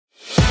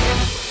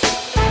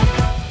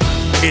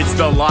It's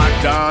the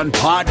Locked On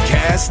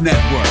Podcast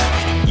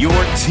Network, your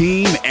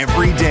team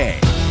every day.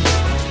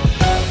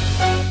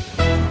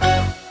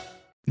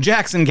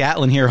 Jackson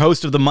Gatlin here,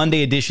 host of the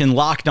Monday edition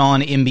Locked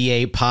On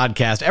NBA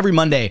podcast. Every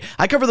Monday,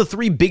 I cover the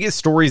three biggest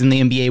stories in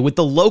the NBA with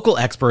the local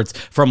experts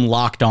from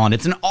Locked On.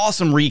 It's an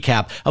awesome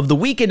recap of the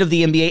weekend of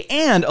the NBA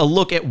and a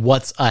look at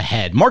what's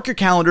ahead. Mark your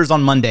calendars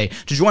on Monday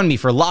to join me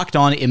for Locked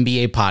On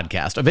NBA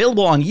podcast,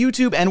 available on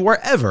YouTube and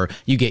wherever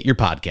you get your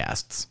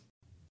podcasts.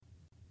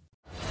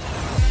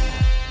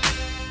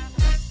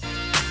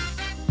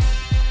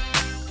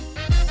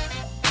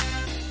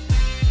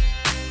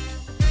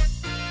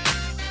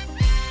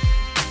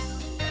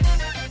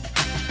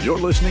 You're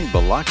listening to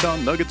the Locked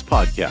On Nuggets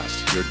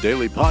podcast, your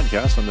daily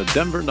podcast on the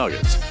Denver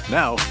Nuggets.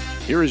 Now,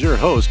 here is your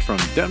host from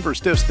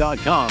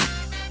DenverStiffs.com,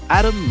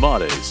 Adam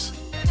Mares.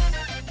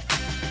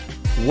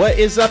 What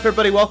is up,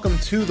 everybody? Welcome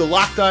to the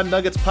Locked On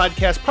Nuggets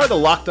podcast, part of the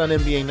Locked On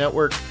NBA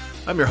Network.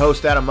 I'm your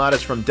host, Adam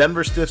Mares from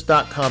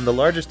DenverStiffs.com, the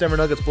largest Denver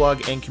Nuggets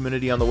blog and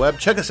community on the web.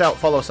 Check us out.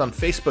 Follow us on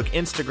Facebook,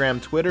 Instagram,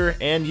 Twitter,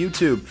 and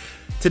YouTube.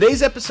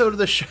 Today's episode of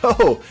the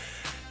show...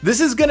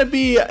 I'm going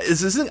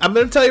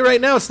to tell you right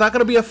now, it's not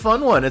going to be a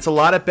fun one. It's a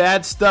lot of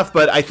bad stuff,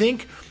 but I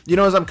think,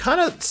 as I'm kind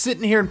of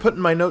sitting here and putting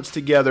my notes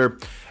together,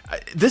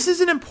 this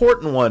is an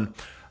important one.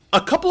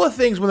 A couple of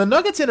things. When the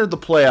Nuggets entered the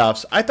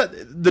playoffs, I thought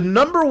the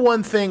number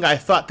one thing I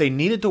thought they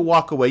needed to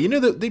walk away,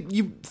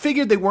 you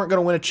figured they weren't going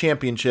to win a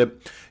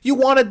championship. You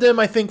wanted them,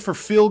 I think, for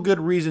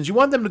feel-good reasons. You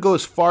want them to go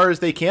as far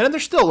as they can, and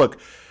they're still, look,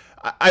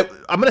 I'm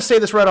going to say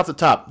this right off the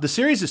top. The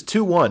series is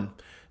 2-1.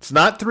 It's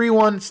not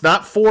 3-1. It's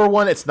not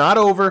 4-1. It's not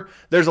over.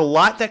 There's a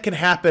lot that can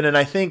happen, and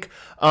I think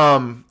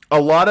a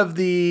lot of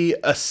the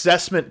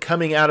assessment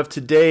coming out of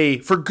today,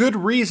 for good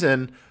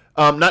reason,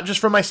 not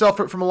just from myself,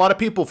 but from a lot of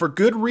people, for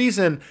good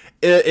reason,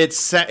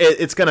 it's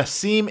going to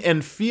seem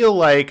and feel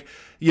like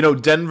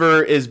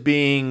Denver is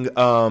being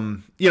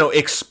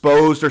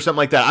exposed or something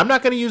like that. I'm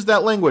not going to use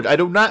that language. I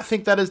do not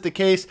think that is the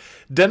case.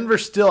 Denver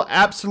still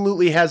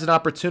absolutely has an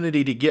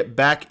opportunity to get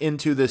back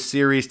into this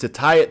series, to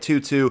tie it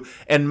 2-2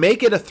 and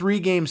make it a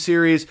 3-game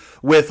series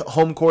with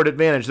home court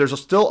advantage. There's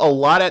still a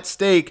lot at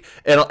stake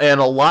and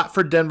a lot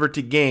for Denver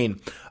to gain.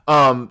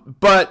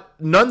 But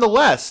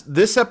nonetheless,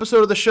 this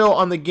episode of the show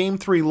on the Game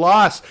 3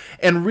 loss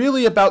and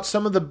really about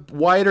some of the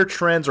wider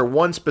trends, or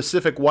one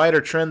specific wider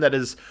trend that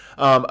has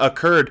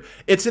occurred,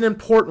 it's an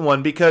important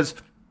one because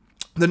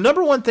the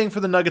number one thing for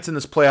the Nuggets in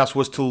this playoffs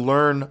was to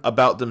learn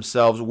about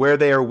themselves, where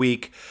they are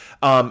weak,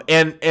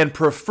 and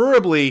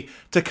preferably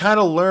to kind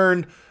of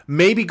learn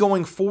maybe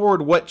going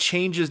forward what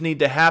changes need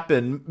to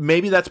happen.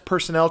 Maybe that's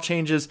personnel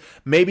changes.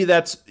 Maybe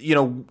that's,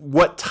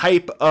 what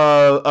type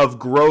of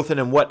growth and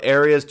in what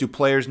areas do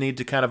players need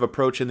to kind of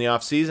approach in the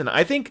offseason.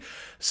 I think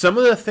some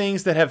of the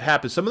things that have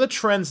happened, some of the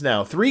trends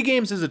now, 3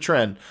 games is a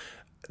trend.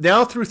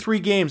 Now through 3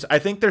 games, I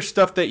think there's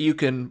stuff that you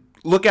can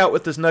look out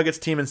with this Nuggets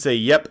team and say,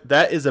 yep,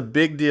 that is a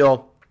big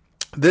deal.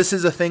 This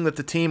is a thing that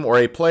the team or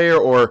a player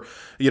or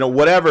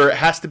whatever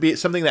has to be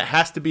something that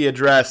has to be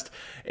addressed,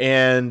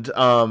 and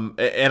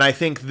I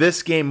think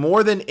this game,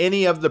 more than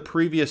any of the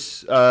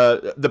previous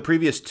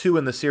 2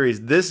 in the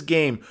series, this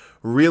game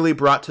really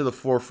brought to the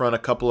forefront a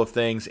couple of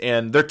things,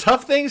 and they're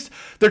tough things.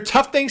 They're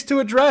tough things to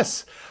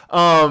address.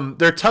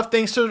 They're tough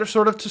things to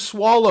sort of to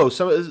swallow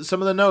some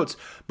of the notes,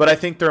 but I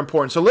think they're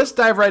important. So let's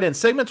dive right in.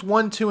 Segments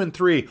 1, 2, and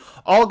 3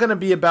 all going to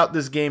be about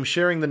this game,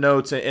 sharing the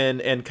notes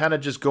and kind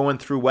of just going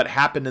through what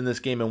happened in this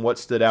game and what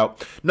stood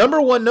out.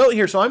 Number one note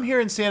here. So I'm here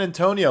in San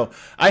Antonio.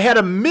 I had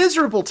a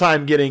miserable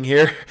time getting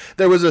here.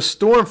 There was a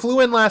storm, flew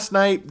in last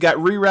night, got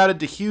rerouted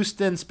to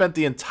Houston, spent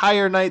the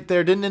entire night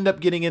there, didn't end up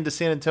getting into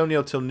San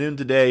Antonio till noon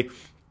today.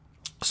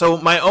 So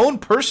my own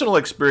personal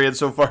experience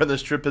so far on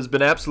this trip has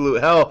been absolute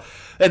hell,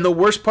 and the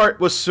worst part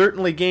was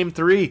certainly Game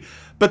 3.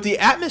 But the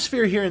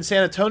atmosphere here in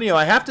San Antonio,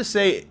 I have to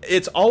say,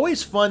 it's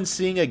always fun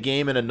seeing a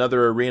game in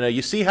another arena.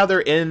 You see how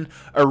their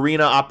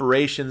in-arena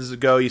operations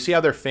go. You see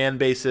how their fan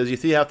base is. You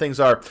see how things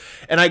are.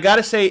 And I got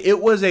to say, it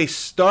was a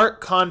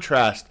stark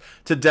contrast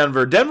to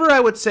Denver. Denver,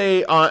 I would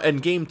say, in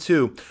Game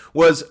 2,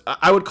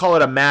 I would call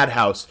it a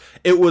madhouse.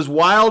 It was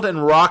wild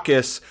and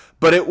raucous,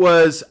 but it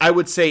was, I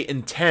would say,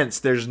 intense.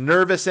 There's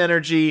nervous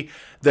energy.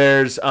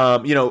 There's,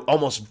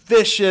 almost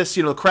vicious.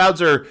 The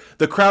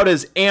crowd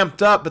is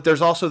amped up, but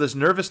there's also this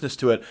nervousness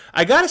to it.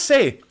 I gotta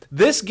say,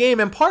 this game,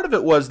 and part of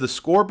it was the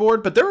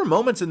scoreboard, but there were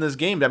moments in this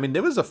game. I mean,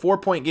 it was a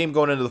 4-point game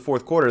going into the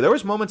fourth quarter. There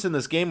was moments in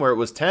this game where it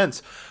was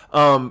tense.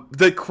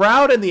 The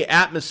crowd and the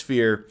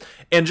atmosphere,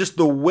 and just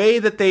the way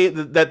that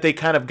they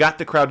kind of got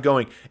the crowd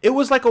going, it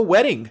was like a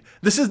wedding.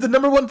 This is the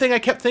number one thing I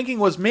kept thinking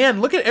was,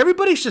 man, look at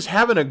everybody's just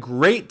having a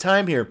great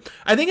time here.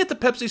 I think at the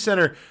Pepsi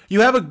Center,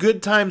 you have a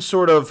good time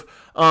sort of.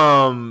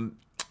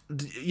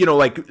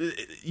 Like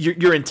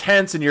you're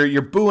intense and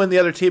you're booing the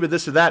other team and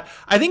this or that.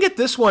 I think at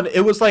this one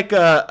it was like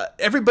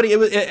everybody. It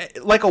was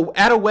like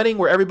at a wedding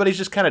where everybody's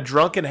just kind of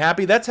drunk and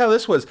happy. That's how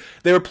this was.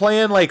 They were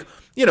playing like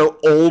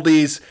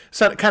oldies,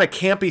 kind of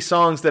campy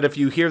songs that if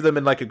you hear them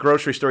in like a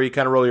grocery store, you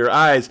kind of roll your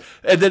eyes.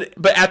 And then,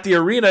 but at the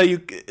arena,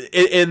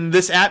 in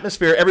this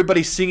atmosphere,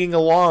 everybody's singing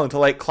along to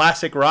like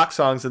classic rock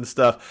songs and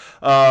stuff.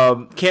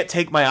 Can't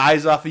Take My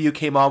Eyes Off of You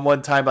came on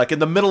one time, like in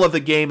the middle of the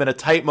game in a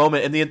tight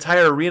moment, and the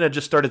entire arena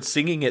just started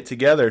singing it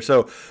together.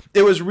 So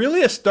it was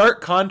really a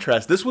stark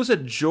contrast. This was a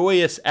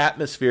joyous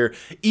atmosphere.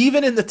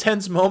 Even in the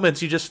tense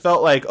moments, you just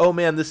felt like, oh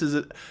man, this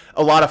is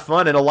a lot of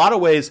fun. In a lot of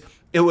ways,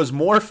 it was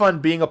more fun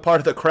being a part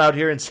of the crowd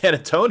here in San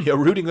Antonio,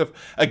 rooting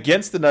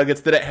against the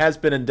Nuggets, than it has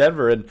been in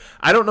Denver. And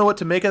I don't know what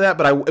to make of that,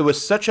 but it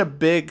was such a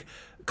big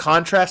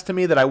contrast to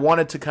me that I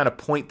wanted to kind of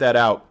point that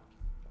out.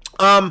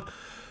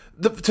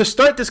 To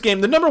start this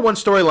game, the number one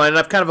storyline, and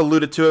I've kind of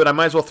alluded to it, I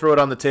might as well throw it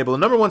on the table. The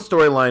number one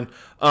storyline,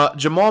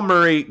 Jamal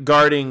Murray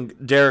guarding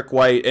Derrick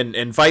White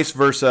and vice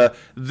versa.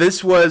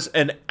 This was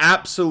an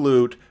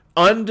absolute,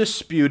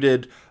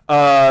 undisputed,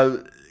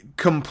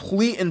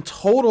 complete and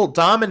total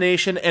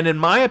domination, and in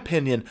my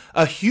opinion,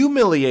 a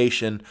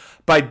humiliation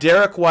by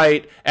Derrick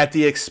White at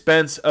the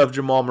expense of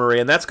Jamal Murray.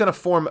 And that's going to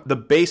form the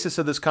basis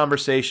of this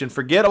conversation.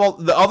 Forget all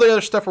the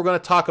other stuff we're going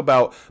to talk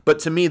about, but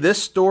to me,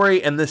 this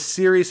story and this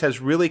series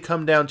has really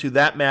come down to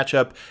that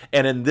matchup,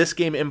 and in this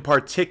game in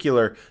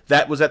particular,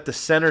 that was at the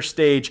center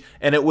stage,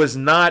 and it was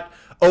not,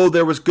 oh,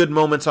 there was good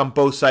moments on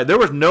both sides. There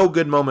was no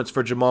good moments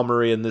for Jamal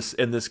Murray in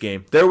this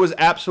game. There was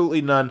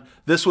absolutely none.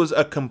 This was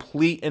a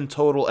complete and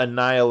total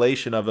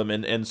annihilation of him,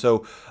 and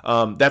so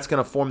that's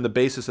going to form the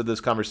basis of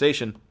this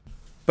conversation.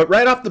 But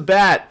right off the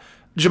bat,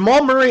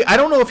 Jamal Murray, I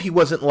don't know if he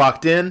wasn't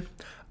locked in.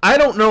 I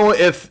don't know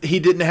if he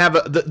didn't have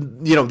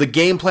the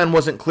game plan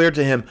wasn't clear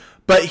to him,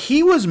 but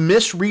he was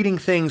misreading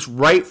things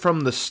right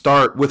from the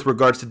start with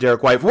regards to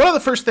Derrick White. One of the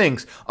first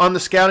things on the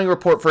scouting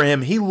report for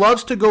him, he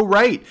loves to go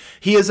right.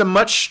 He is a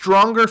much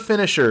stronger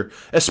finisher,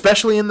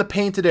 especially in the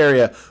painted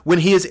area, when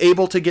he is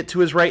able to get to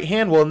his right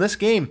hand. Well, in this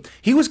game,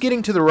 he was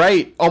getting to the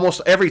right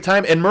almost every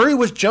time, and Murray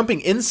was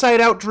jumping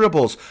inside-out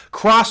dribbles,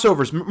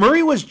 crossovers.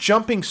 Murray was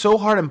jumping so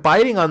hard and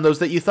biting on those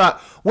that you thought,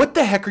 what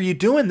the heck are you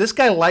doing? This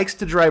guy likes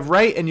to drive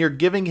right, and you're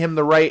giving him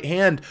the right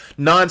hand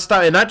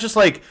nonstop, and not just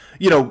like,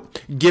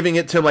 giving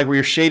it to him like where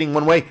you're shading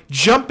one way,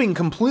 jumping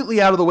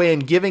completely out of the way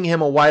and giving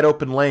him a wide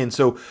open lane.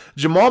 So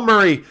Jamal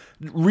Murray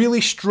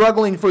really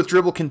struggling with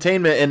dribble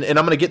containment, and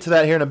I'm going to get to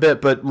that here in a bit,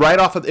 but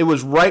it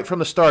was right from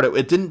the start.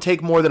 It didn't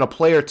take more than a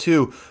play or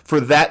two for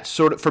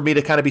me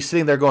to kind of be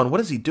sitting there going, what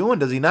is he doing?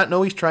 Does he not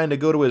know he's trying to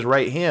go to his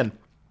right hand?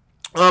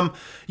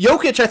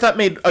 Jokic, I thought,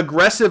 made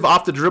aggressive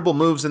off the dribble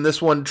moves in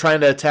this one,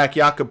 trying to attack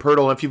Jakob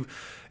Poeltl. And if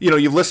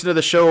you've listened to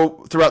the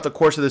show throughout the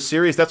course of this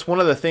series, that's one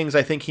of the things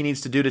I think he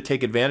needs to do to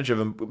take advantage of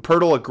him.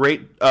 Poeltl, a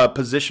great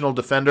positional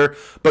defender,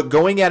 but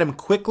going at him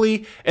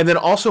quickly and then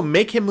also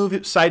make him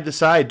move side to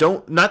side.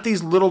 Not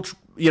these little,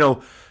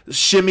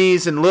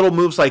 shimmies and little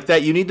moves like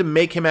that. You need to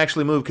make him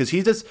actually move, because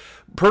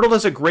Poeltl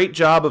does a great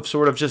job of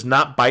sort of just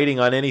not biting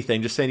on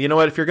anything, just saying, you know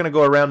what, if you're going to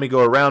go around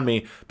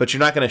me, but you're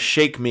not going to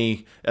shake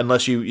me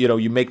unless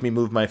you make me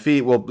move my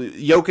feet. Well,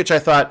 Jokic, I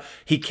thought,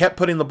 he kept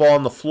putting the ball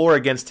on the floor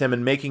against him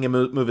and making him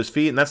move his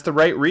feet, and that's the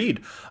right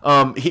read.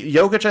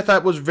 Jokic, I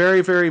thought, was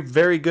very, very,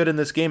 very good in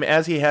this game,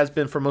 as he has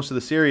been for most of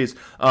the series,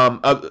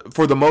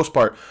 for the most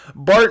part.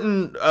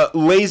 Barton,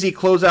 lazy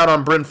closeout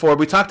on Bryn Forbes.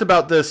 We talked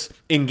about this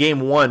in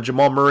game one.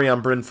 Jamal Murray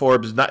on Bryn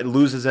Forbes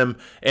loses him,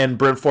 and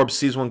Bryn Forbes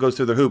sees one, goes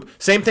through the hoop.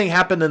 Same thing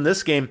happened in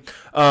this game.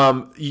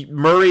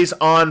 Murray's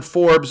on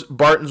Forbes.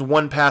 Barton's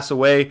one pass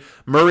away.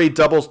 Murray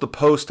doubles the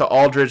post to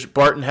Aldridge.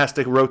 Barton has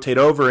to rotate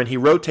over, and he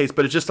rotates,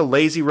 but it's just a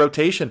lazy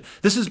rotation.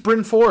 This is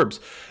Bryn Forbes.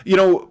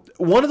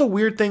 One of the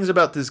weird things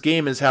about this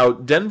game is how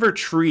Denver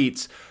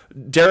treats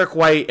Derrick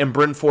White and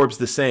Bryn Forbes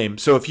the same.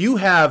 So if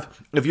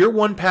you're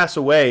one pass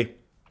away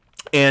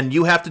and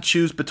you have to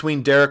choose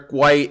between Derrick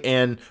White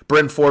and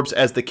Bryn Forbes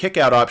as the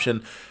kickout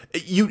option,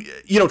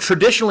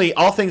 traditionally,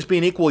 all things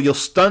being equal, you'll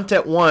stunt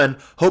at one,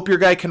 hope your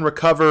guy can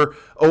recover,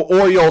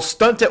 or you'll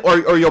stunt it,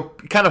 or you'll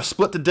kind of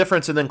split the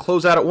difference and then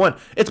close out at one.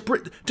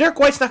 Derrick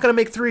White's not going to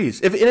make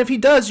threes. If he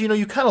does,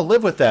 you kind of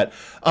live with that.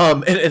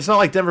 And it's not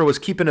like Denver was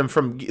keeping him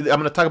from. I'm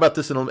going to talk about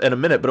this in a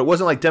minute, but it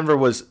wasn't like Denver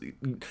was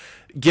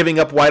giving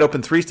up wide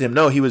open threes to him.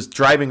 No, he was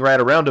driving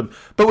right around him.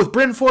 But with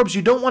Bryn Forbes,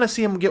 you don't want to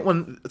see him get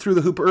one through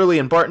the hoop early,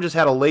 and Barton just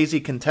had a lazy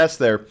contest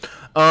there.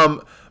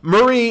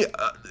 Murray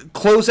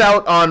close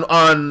out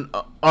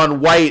on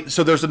White.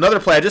 So there's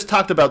another play. I just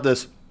talked about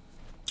this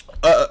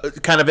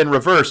kind of in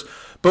reverse.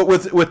 But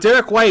with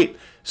Derrick White,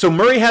 so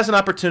Murray has an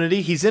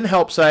opportunity. He's in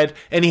help side,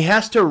 and he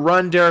has to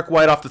run Derrick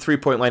White off the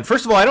three-point line.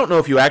 First of all, I don't know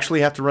if you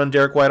actually have to run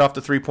Derrick White off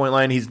the three-point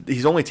line.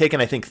 He's only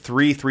taken, I think,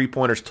 3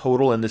 3-pointers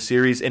total in the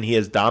series, and he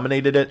has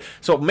dominated it.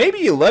 So maybe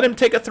you let him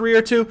take a 3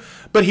 or 2,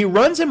 but he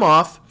runs him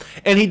off,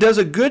 and he does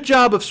a good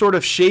job of sort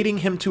of shading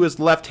him to his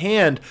left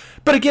hand.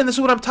 But again, this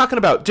is what I'm talking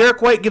about.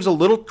 Derrick White gives a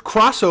little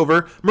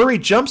crossover, Murray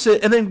jumps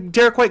it, and then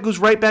Derrick White goes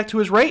right back to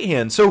his right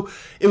hand. So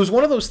it was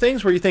one of those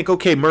things where you think,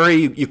 okay,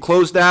 Murray, you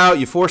closed out,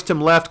 you forced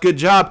him left, good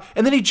job,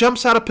 and then then he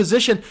jumps out of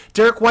position.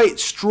 Derrick White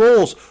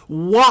strolls,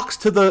 walks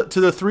to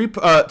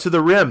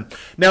the rim.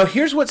 Now,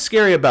 here's what's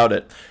scary about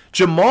it.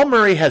 Jamal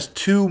Murray has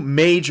two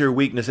major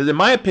weaknesses, in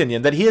my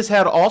opinion, that he has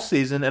had all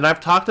season, and I've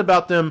talked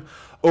about them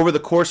over the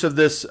course of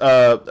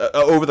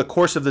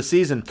the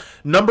season.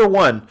 Number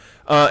one,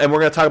 and we're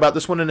going to talk about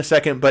this one in a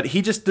second, but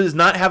he just does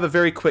not have a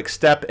very quick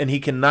step, and he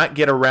cannot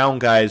get around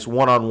guys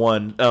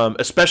one-on-one,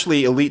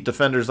 especially elite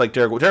defenders like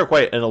Derrick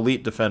White, an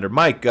elite defender.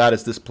 My God,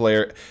 is this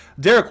player.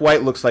 Derrick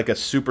White looks like a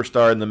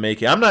superstar in the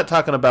making. I'm not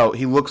talking about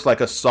he looks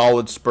like a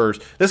solid Spurs.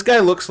 This guy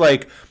looks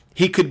like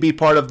he could be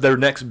part of their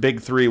next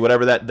big three,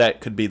 whatever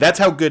that could be. That's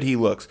how good he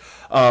looks.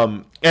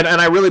 And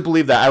I really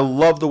believe that. I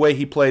love the way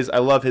he plays. I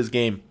love his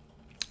game.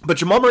 But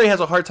Jamal Murray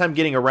has a hard time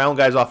getting around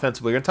guys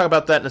offensively. We're going to talk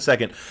about that in a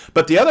second.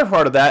 But the other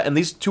part of that, and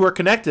these two are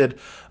connected,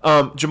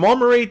 Jamal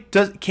Murray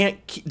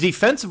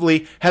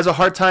defensively has a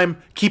hard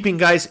time keeping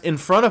guys in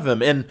front of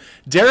him. And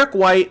Derrick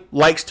White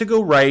likes to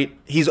go right.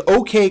 He's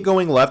okay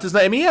going left.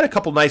 He had a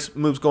couple nice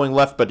moves going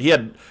left, but he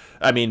had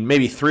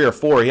maybe 3 or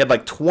 4. He had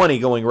like 20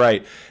 going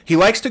right. He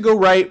likes to go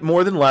right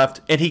more than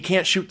left, and he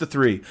can't shoot the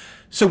three.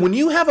 So when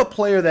you have a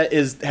player that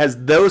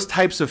has those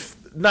types of,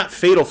 not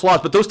fatal flaws,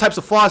 but those types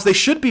of flaws, they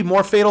should be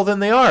more fatal than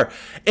they are.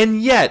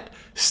 And yet,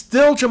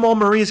 still Jamal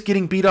Murray is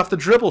getting beat off the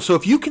dribble. So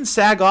if you can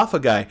sag off a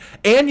guy,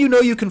 and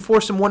you can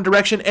force him one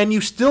direction, and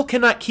you still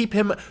cannot keep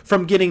him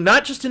from getting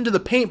not just into the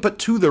paint, but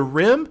to the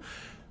rim,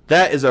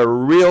 that is a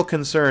real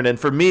concern. And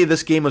for me,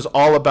 this game was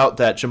all about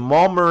that.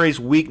 Jamal Murray's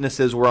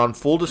weaknesses were on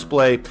full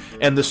display,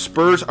 and the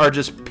Spurs are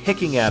just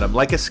picking at him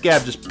like a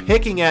scab, just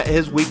picking at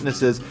his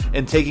weaknesses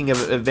and taking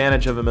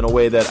advantage of him in a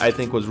way that I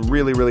think was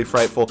really, really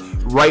frightful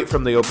right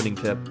from the opening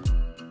tip.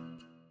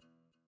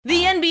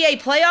 The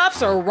NBA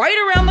playoffs are right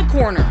around the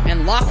corner,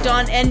 and Locked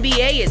On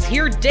NBA is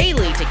here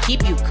daily to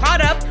keep you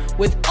caught up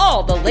with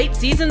all the late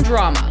season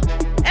drama.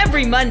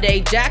 Every Monday,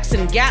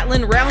 Jackson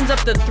Gatlin rounds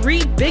up the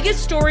 3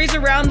 biggest stories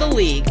around the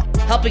league,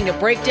 helping to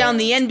break down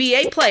the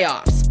NBA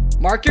playoffs.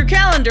 Mark your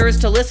calendars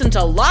to listen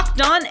to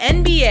Locked On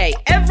NBA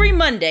every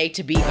Monday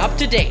to be up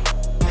to date.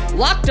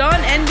 Locked On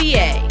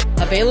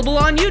NBA, available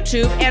on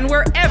YouTube and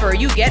wherever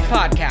you get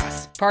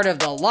podcasts. Part of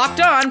the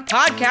Locked On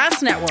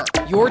Podcast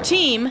Network, your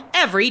team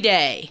every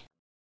day.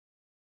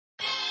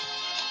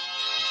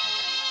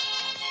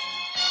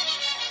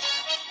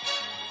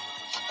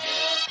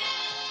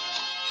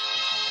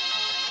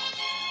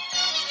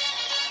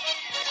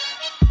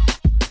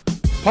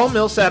 Paul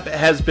Millsap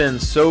has been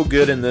so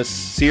good in this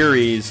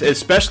series,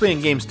 especially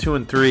in games 2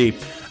 and 3,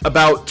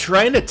 about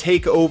trying to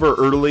take over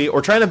early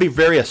or trying to be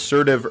very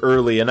assertive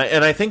early. And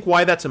I think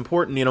why that's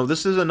important,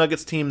 this is a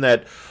Nuggets team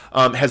that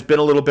has been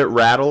a little bit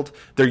rattled.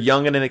 They're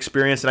young and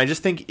inexperienced, and I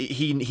just think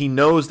he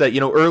knows that,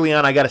 early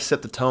on I got to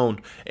set the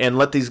tone and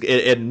let these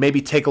and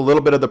maybe take a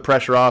little bit of the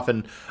pressure off.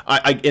 And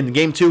in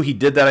game 2 he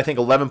did that. I think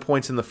 11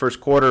 points in the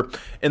first quarter.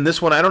 In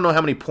this one, I don't know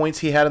how many points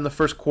he had in the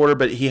first quarter,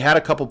 but he had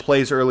a couple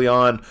plays early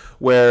on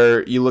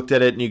where you looked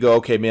at it and you go,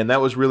 okay, man,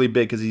 that was really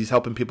big because he's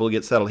helping people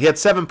get settled. He had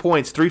 7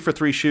 points, 3 for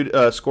 3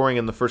 scoring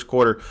in the first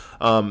quarter.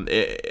 And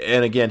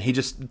again, he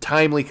just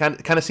timely kind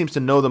of seems to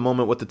know the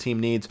moment what the team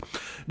needs.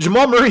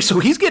 Jamal Murray, so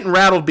he's getting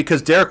rattled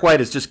because Derrick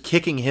White is just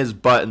kicking his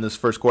butt in this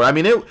first quarter.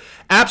 It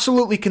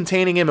absolutely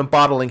containing him and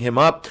bottling him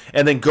up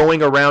and then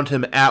going around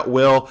him at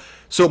will.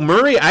 So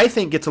Murray, I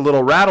think, gets a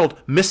little rattled,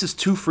 misses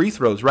 2 free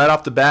throws right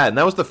off the bat. And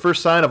that was the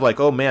first sign of like,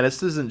 oh man,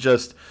 this isn't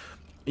just,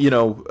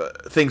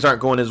 things aren't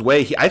going his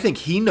way. I think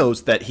he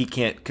knows that he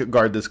can't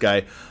guard this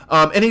guy.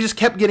 And he just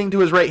kept getting to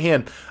his right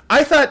hand.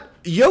 I thought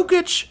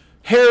Jokic,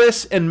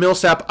 Harris, and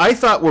Millsap, I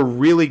thought were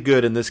really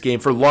good in this game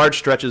for large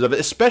stretches of it,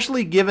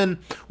 especially given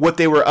what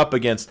they were up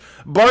against.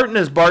 Barton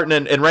is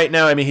Barton, and right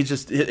now,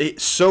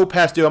 he's so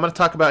past due. I'm going to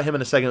talk about him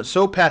in a second.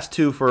 So past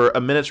due for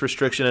a minute's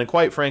restriction, and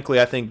quite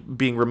frankly, I think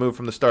being removed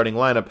from the starting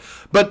lineup.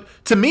 But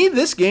to me,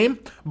 this game,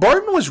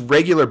 Barton was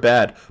regular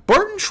bad.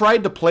 Barton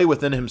tried to play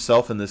within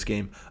himself in this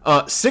game.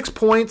 6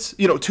 points,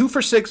 2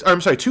 for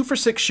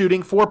 6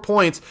 shooting, 4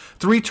 points,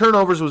 3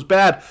 turnovers was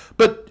bad,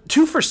 but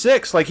 2 for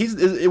 6,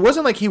 it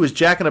wasn't like he was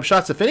jacking up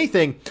shots. If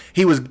anything,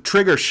 he was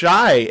trigger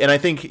shy, and I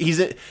think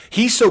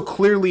he's so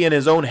clearly in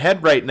his own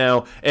head right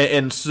now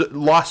and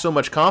lost so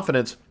much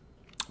confidence.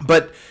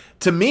 But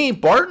to me,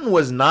 Barton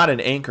was not an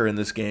anchor in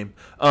this game.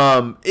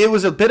 It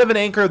was a bit of an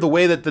anchor the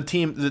way that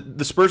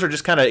the Spurs are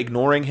just kind of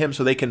ignoring him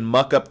so they can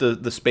muck up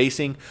the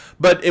spacing.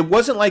 But it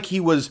wasn't like he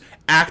was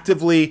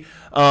actively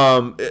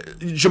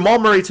Jamal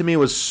Murray to me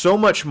was so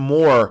much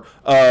more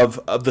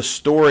of the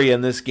story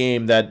in this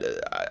game that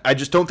I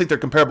just don't think they're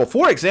comparable.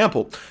 For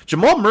example,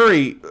 Jamal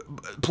Murray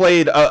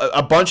played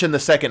a bunch in the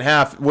second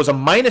half, was a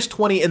minus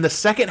 20 in the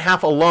second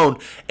half alone,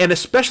 and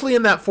especially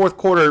in that fourth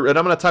quarter, and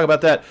I'm going to talk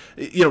about that,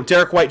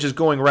 Derrick White just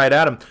going right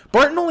at him.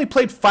 Barton only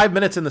played 5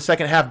 minutes in the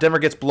second half. Denver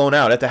gets blown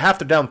out. At the half,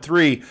 they're down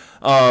 3.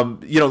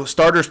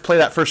 Starters play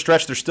that first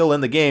stretch. They're still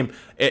in the game.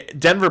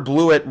 Denver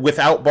blew it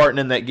without Barton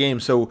in that game.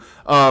 So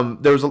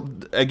there was,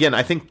 again,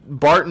 I think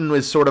Barton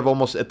is sort of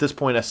almost at this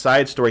point a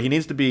side story.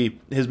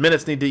 His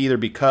minutes need to either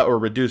be cut or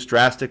reduced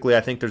drastically.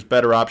 I think there's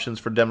better options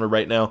for Denver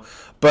right now.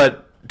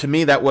 But to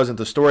me, that wasn't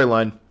the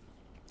storyline.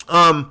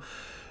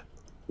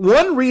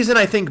 One reason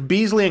I think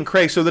Beasley and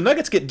Craig, so the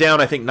Nuggets get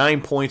down, I think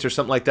 9 points or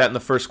something like that in the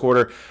first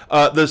quarter.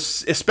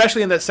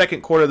 Especially in that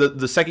second quarter,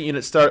 the second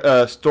unit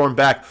stormed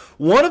back.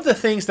 One of the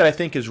things that I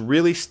think is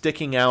really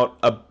sticking out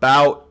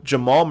about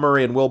Jamal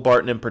Murray and Will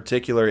Barton in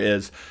particular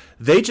is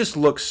they just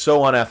look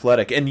so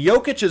unathletic. And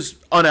Jokic is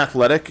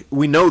unathletic.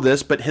 We know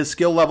this, but his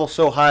skill level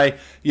so high,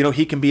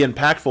 he can be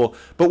impactful.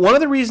 But one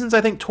of the reasons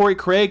I think Torrey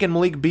Craig and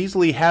Malik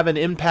Beasley have an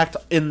impact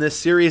in this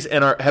series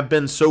and have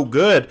been so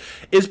good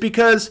is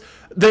because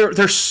they're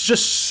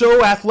just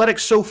so athletic,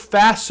 so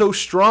fast, so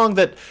strong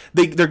that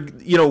they're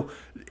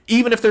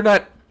even if they're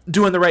not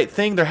doing the right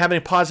thing, they're having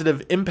a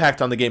positive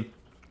impact on the game.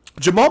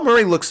 Jamal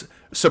Murray looks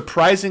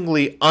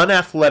surprisingly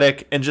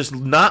unathletic and just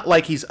not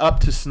like he's up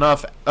to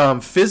snuff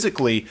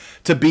physically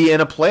to be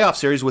in a playoff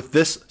series with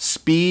this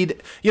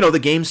speed. The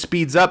game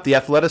speeds up, the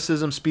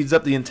athleticism speeds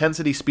up, the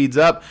intensity speeds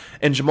up,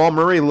 and Jamal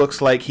Murray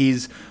looks like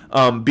he's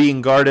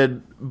being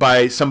guarded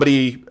by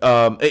somebody,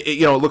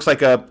 it looks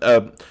like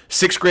a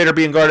sixth grader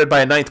being guarded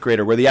by a ninth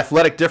grader, where the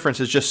athletic difference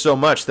is just so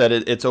much that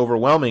it's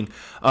overwhelming,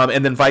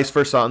 and then vice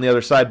versa on the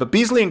other side. But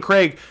Beasley and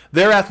Craig,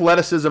 their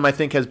athleticism, I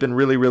think, has been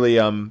really, really,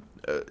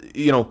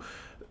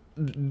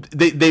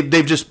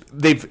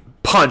 they've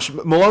punched.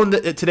 Malone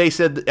today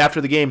said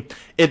after the game,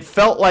 it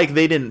felt like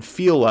they didn't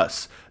feel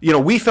us.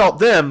 We felt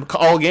them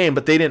all game,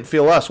 but they didn't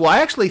feel us. Well, I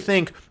actually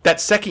think that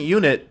second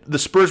unit, the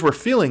Spurs were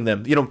feeling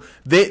them.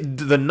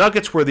 The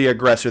Nuggets were the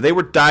aggressor. They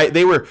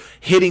were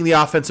hitting the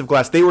offensive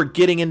glass. They were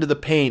getting into the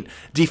paint.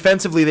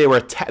 Defensively, they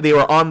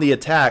were on the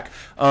attack.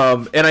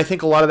 And I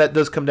think a lot of that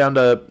does come down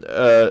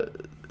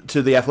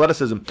to the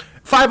athleticism.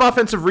 5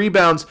 offensive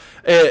rebounds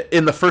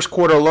in the first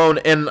quarter alone,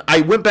 and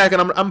I went back,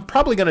 and I'm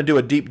probably going to do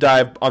a deep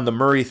dive on the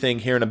Murray thing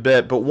here in a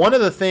bit, but one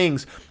of the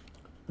things,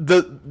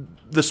 the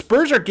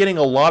Spurs are getting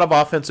a lot of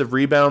offensive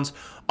rebounds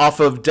off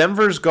of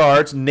Denver's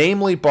guards,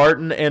 namely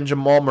Barton and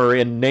Jamal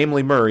Murray, and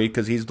namely Murray,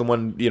 because he's the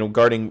one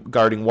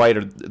guarding White,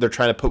 or they're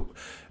trying to put,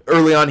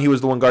 early on he was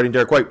the one guarding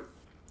Derrick White.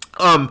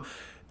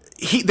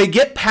 They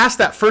get past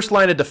that first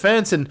line of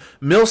defense, and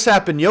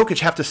Millsap and Jokic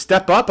have to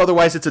step up.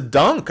 Otherwise, it's a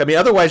dunk.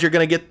 Otherwise, you're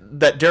going to get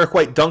that Derrick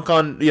White dunk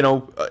on,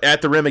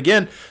 at the rim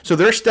again. So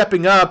they're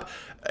stepping up,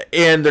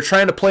 and they're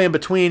trying to play in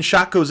between.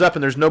 Shot goes up,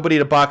 and there's nobody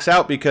to box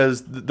out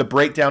because the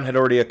breakdown had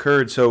already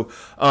occurred. So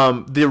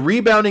the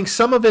rebounding,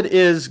 some of it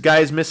is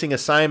guys missing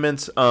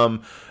assignments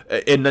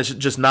and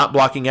just not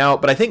blocking out.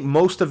 But I think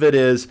most of it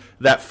is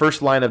that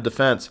first line of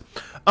defense.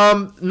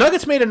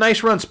 Nuggets made a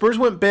nice run. Spurs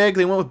went big.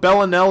 They went with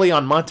Bellinelli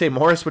on Monte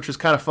Morris, which was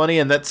kind of funny.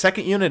 And that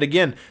second unit,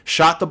 again,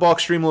 shot the ball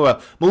extremely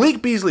well.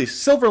 Malik Beasley,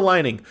 silver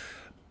lining.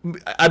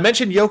 I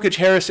mentioned Jokic,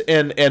 Harris,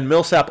 and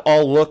Millsap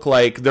all look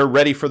like they're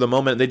ready for the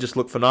moment. They just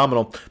look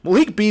phenomenal.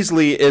 Malik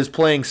Beasley is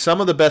playing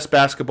some of the best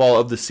basketball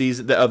of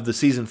the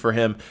season for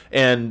him,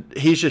 and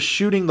he's just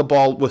shooting the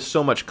ball with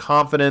so much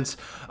confidence.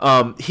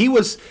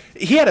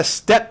 He had a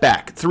step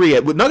back three.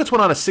 Nuggets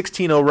went on a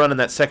 16-0 run in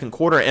that second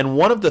quarter, and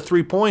one of the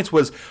 3 points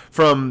was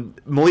from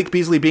Malik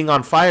Beasley being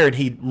on fire, and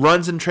he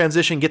runs in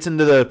transition, gets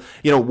into the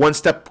one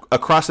step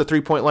across the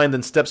 3-point line,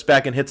 then steps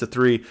back and hits a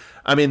three.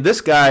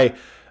 This guy,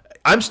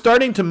 I'm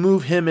starting to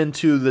move him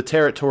into the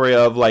territory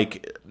of,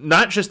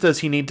 not just does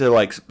he need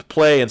to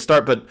play and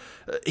start, but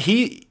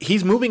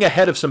he's moving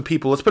ahead of some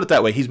people. Let's put it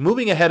that way. He's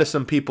moving ahead of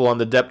some people on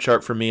the depth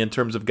chart for me in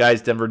terms of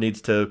guys Denver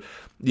needs to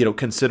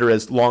consider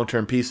as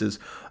long-term pieces.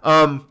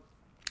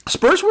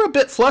 Spurs were a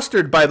bit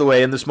flustered, by the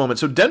way, in this moment.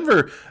 So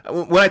Denver,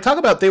 when I talk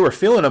about they were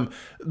feeling them,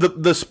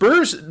 the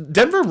Spurs,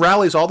 Denver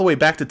rallies all the way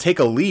back to take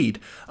a lead,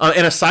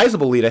 and a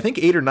sizable lead, I think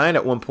 8 or 9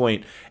 at one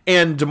point.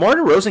 And DeMar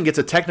DeRozan gets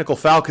a technical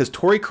foul because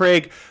Torrey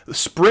Craig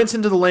sprints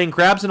into the lane,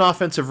 grabs an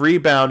offensive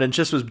rebound, and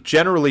just was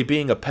generally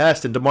being a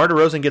pest. And DeMar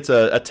DeRozan gets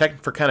a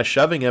tech for kind of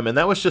shoving him, and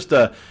that was just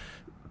a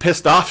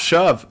pissed-off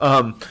shove.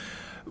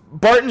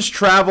 Barton's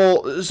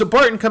travel, so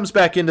Barton comes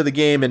back into the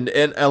game,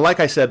 and like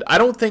I said, I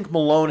don't think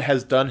Malone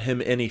has done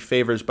him any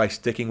favors by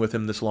sticking with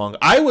him this long.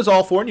 I was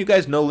all for, and you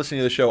guys know listening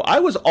to the show, I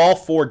was all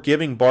for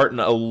giving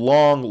Barton a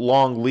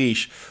long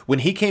leash. When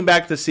he came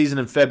back this season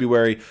in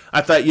February,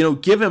 I thought,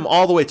 give him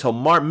all the way till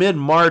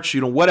mid-March,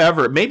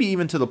 whatever, maybe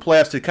even to the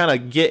playoffs to kind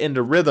of get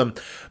into rhythm.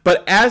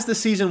 But as the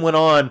season went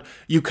on,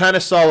 you kind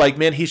of saw,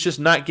 man, he's just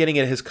not getting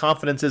it. His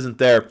confidence isn't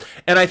there.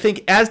 And I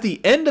think as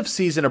the end of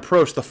season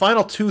approached, the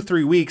final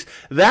 2-3 weeks,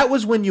 that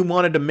was when you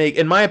wanted to make,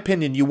 in my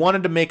opinion, you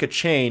wanted to make a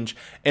change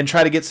and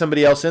try to get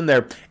somebody else in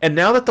there. And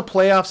now that the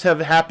playoffs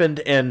have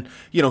happened and,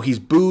 he's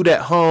booed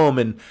at home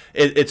and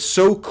it's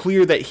so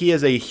clear that he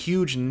is a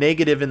huge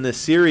negative in this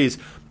series,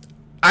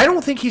 I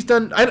don't think he's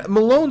done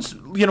Malone's,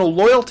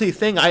 loyalty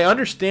thing. I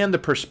understand the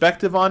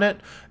perspective on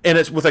it, and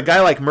it's with a guy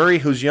like Murray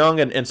who's young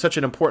and such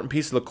an important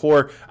piece of the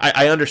core.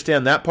 I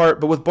understand that part,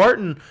 but with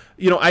Barton,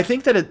 I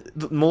think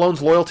that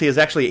Malone's loyalty has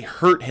actually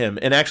hurt him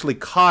and actually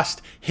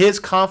cost his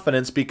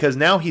confidence because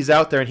now he's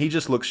out there and he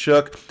just looks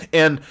shook.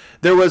 And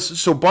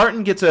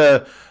Barton gets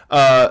a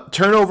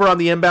turnover on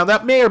the inbound.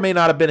 That may or may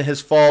not have been his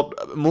fault.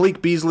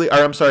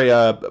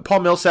 Paul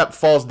Millsap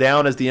falls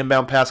down as the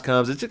inbound pass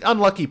comes. It's an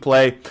unlucky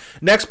play.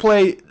 Next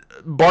play,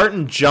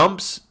 Barton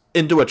jumps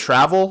into a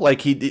travel.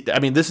 Like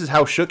this is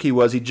how shook he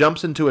was. He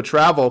jumps into a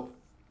travel.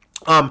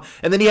 And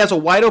then he has a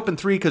wide open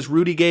three because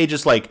Rudy Gay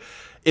just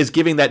is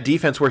giving that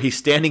defense where he's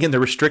standing in the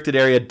restricted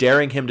area,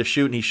 daring him to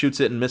shoot, and he shoots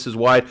it and misses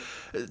wide.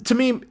 To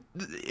me,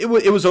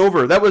 it was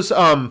over. That was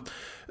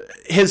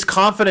his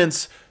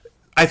confidence,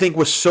 I think,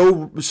 was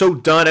so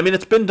done. I mean,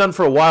 it's been done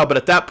for a while, but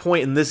at that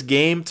point in this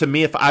game, to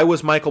me, if I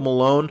was Michael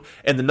Malone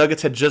and the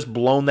Nuggets had just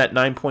blown that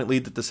 9-point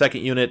lead that the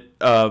second unit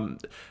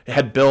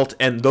had built,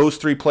 and those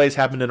 3 plays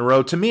happened in a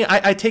row, to me,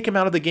 I take him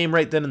out of the game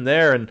right then and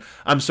there, and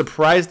I'm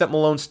surprised that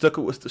Malone stood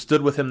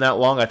with him that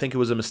long. I think it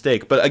was a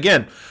mistake. But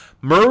again,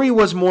 Murray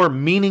was more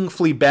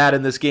meaningfully bad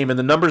in this game, and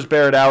the numbers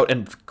bear it out.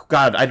 And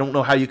God, I don't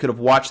know how you could have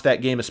watched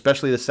that game,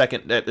 especially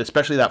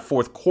that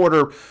fourth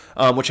quarter,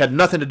 which had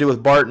nothing to do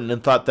with Barton,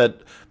 and thought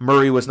that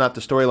Murray was not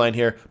the storyline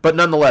here. But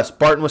nonetheless,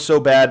 Barton was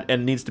so bad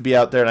and needs to be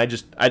out there.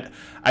 And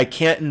I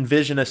can't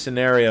envision a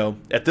scenario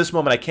at this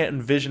moment. I can't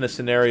envision a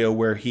scenario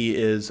where he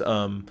is,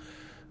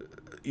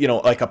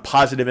 like a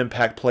positive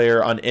impact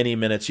player on any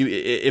minutes.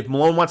 If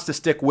Malone wants to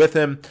stick with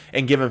him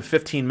and give him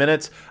 15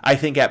 minutes, I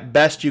think at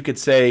best you could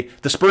say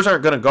the Spurs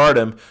aren't going to guard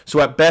him, so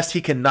at best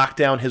he can knock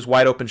down his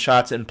wide open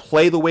shots and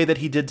play the way that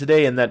he did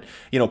today, and that,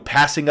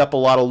 passing up a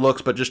lot of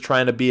looks but just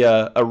trying to be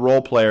a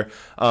role player,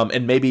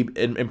 and maybe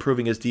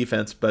improving his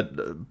defense.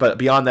 But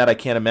beyond that, I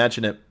can't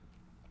imagine it.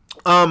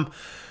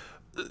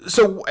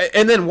 So,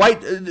 and then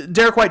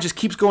Derrick White just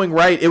keeps going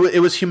right. It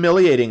was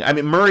humiliating. I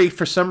mean, Murray,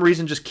 for some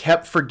reason, just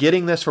kept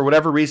forgetting this for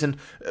whatever reason.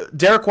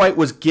 Derrick White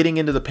was getting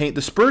into the paint.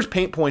 The Spurs'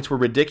 paint points were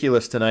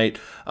ridiculous tonight.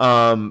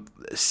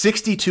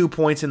 62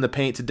 points in the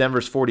paint to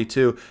Denver's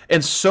 42.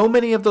 And so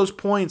many of those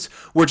points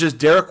were just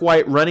Derrick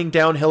White running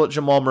downhill at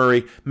Jamal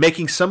Murray,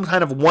 making some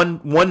kind of one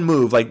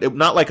move, like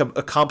not like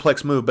a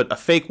complex move, but a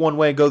fake one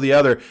way, go the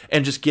other,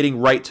 and just getting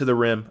right to the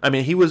rim. I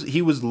mean, he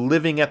was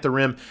living at the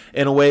rim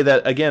in a way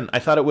that, again, I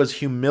thought it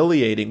was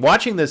humiliating.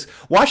 Watching this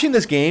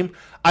game,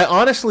 I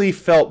honestly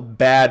felt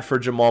bad for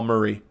Jamal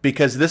Murray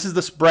because this is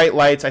the bright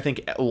lights. I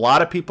think a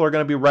lot of people are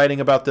going to be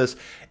writing about this.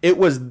 It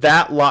was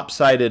that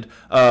lopsided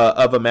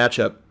of a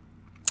matchup.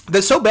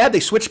 That's so bad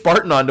they switched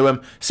Barton onto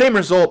him. Same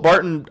result.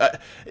 Barton,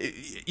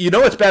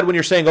 it's bad when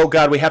you're saying, "Oh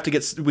God, we have to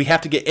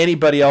get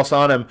anybody else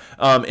on him,"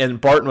 and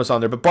Barton was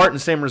on there. But Barton,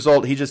 same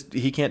result.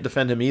 He can't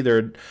defend him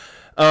either.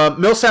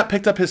 Millsap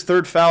picked up his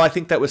 3rd foul. I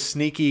think that was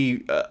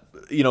sneaky.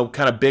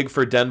 Kind of big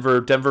for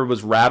Denver. Denver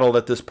was rattled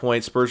at this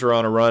point. Spurs are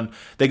on a run.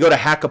 They go to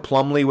hack a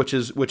Plumlee, which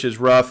is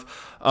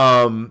rough.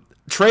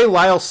 Trey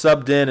Lyles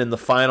subbed in the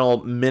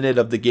final minute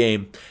of the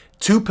game.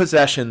 2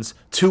 possessions,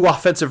 2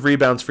 offensive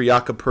rebounds for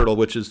Jakob Poeltl,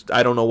 which is,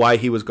 I don't know why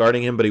he was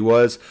guarding him, but he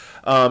was.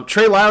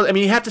 Trey Lyles, I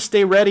mean, you have to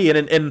stay ready,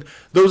 and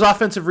those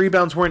offensive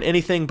rebounds weren't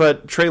anything,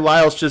 but Trey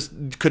Lyles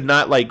just could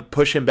not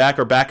push him back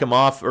or back him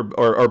off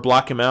or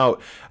block him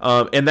out.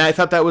 And I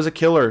thought that was a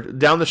killer.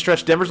 Down the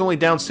stretch, Denver's only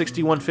down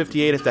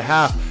 61-58 at the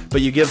half,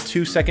 but you give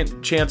 2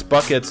 second chance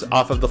buckets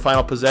off of the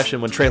final possession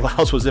when Trey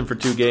Lyles was in for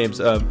 2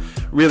 games.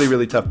 Really,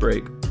 really tough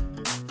break.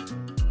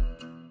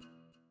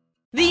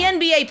 The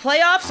NBA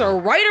playoffs are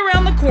right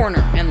around the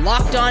corner, and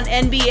Locked On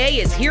NBA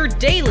is here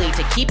daily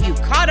to keep you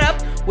caught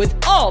up with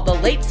all the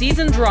late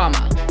season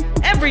drama.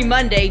 Every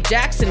Monday,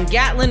 Jackson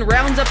Gatlin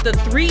rounds up the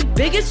 3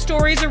 biggest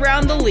stories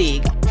around the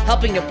league,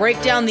 helping to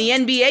break down the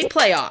NBA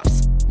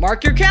playoffs.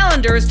 Mark your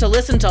calendars to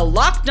listen to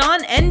Locked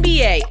On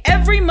NBA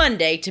every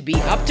Monday to be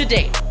up to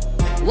date.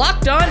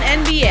 Locked On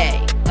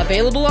NBA,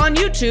 available on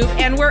YouTube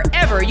and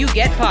wherever you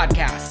get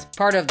podcasts.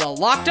 Part of the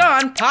Locked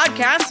On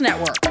Podcast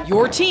Network,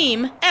 your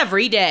team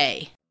every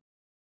day.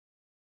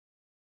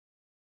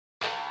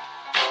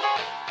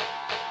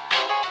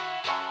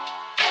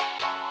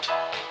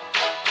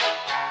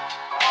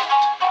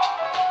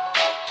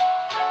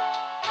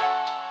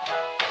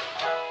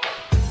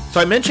 So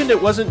I mentioned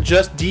it wasn't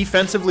just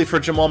defensively for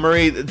Jamal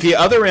Murray. The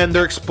other end,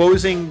 they're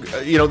exposing,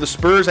 the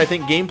Spurs, I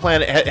think, game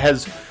plan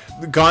has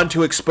gone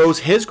to expose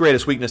his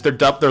greatest weakness.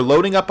 They're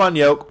loading up on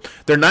Yoke.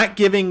 They're not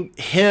giving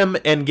him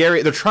and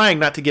Gary, they're trying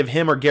not to give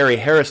him or Gary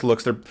Harris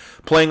looks. They're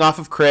playing off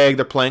of Craig.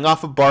 They're playing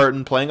off of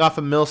Barton, playing off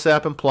of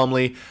Millsap and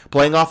Plumlee,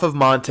 playing off of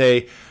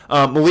Monte.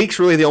 Malik's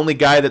really the only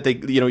guy that they,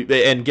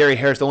 and Gary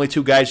Harris, the only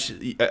 2 guys,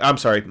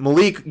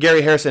 Malik,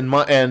 Gary Harris,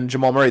 and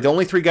Jamal Murray, the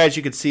only 3 guys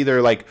you could see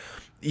they're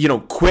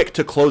quick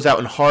to close out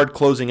and hard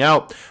closing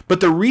out. But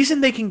the reason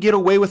they can get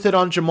away with it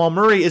on Jamal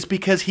Murray is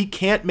because he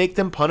can't make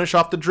them punish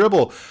off the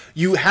dribble.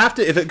 You have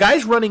to, if a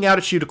guy's running out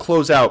at you to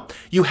close out,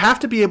 you have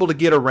to be able to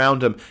get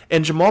around him.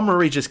 And Jamal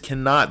Murray just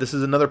cannot. This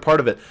is another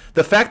part of it.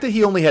 The fact that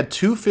he only had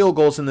 2 field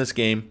goals in this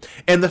game,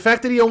 and the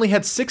fact that he only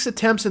had 6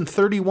 attempts in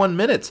 31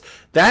 minutes,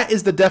 that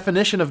is the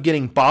definition of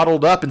getting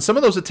bottled up. And some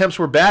of those attempts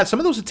were bad. Some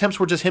of those attempts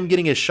were just him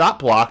getting his shot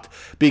blocked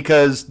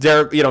because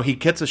Derrick, he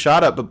gets a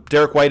shot up, but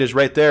Derrick White is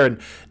right there, and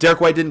Derrick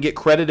White didn't get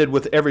credited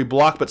with every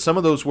block, but some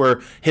of those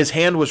were his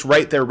hand was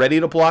right there ready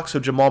to block, so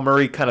Jamal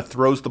Murray kind of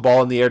throws the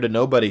ball in the air to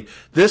nobody.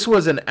 This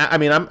was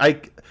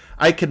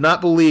I could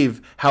not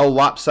believe how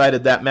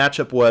lopsided that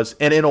matchup was,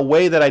 and in a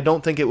way that I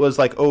don't think it was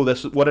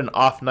what an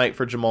off night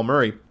for Jamal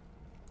Murray.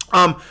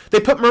 They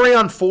put Murray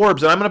on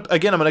Forbes, and I'm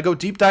gonna go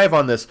deep dive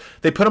on this.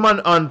 They put him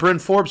on Bryn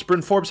Forbes.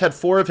 Bryn Forbes had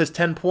 4 of his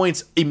 10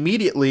 points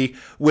immediately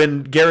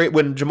when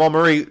Jamal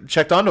Murray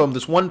checked onto him.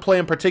 This one play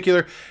in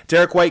particular,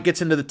 Derrick White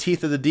gets into the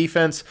teeth of the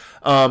defense.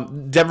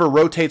 Denver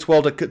rotates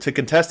well to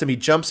contest him. He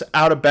jumps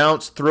out of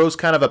bounds, throws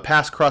kind of a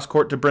pass cross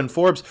court to Bryn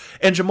Forbes,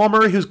 and Jamal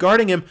Murray, who's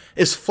guarding him,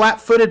 is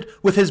flat-footed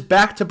with his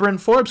back to Bryn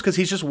Forbes because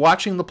he's just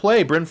watching the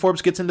play. Bryn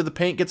Forbes gets into the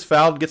paint, gets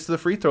fouled, gets to the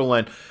free throw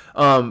line.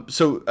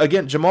 So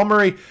again, Jamal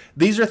Murray,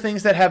 these are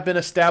things that have been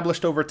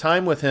established over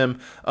time with him.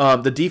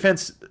 The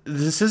defense,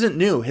 this isn't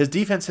new. His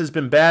defense has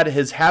been bad.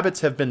 His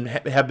habits have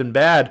been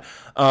bad.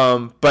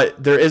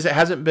 But it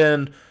hasn't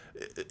been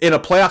in a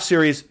playoff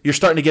series. You're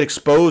starting to get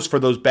exposed for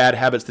those bad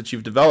habits that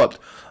you've developed.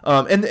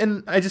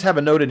 And I just have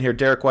a note in here.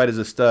 Derrick White is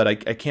a stud. I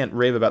can't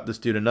rave about this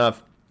dude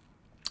enough.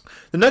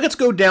 The Nuggets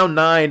go down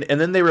 9, and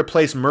then they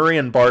replace Murray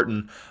and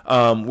Barton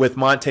with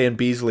Monte and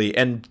Beasley.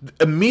 And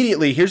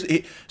immediately, here's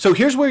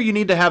where you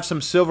need to have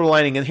some silver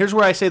lining, and here's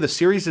where I say the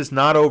series is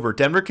not over.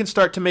 Denver can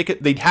start to make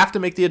it. They'd have to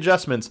make the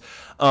adjustments,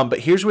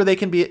 but here's where they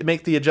can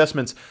make the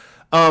adjustments.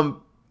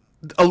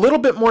 A little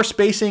bit more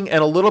spacing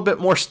and a little bit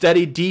more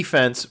steady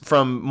defense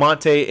from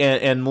Monte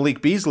and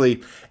Malik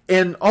Beasley.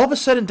 And all of a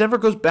sudden, Denver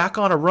goes back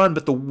on a run,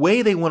 but the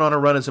way they went on a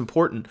run is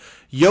important.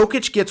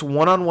 Jokic gets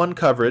one-on-one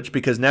coverage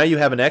because now you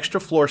have an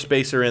extra floor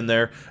spacer in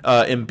there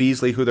in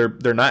Beasley, who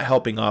they're not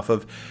helping off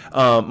of.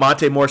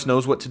 Monte Morris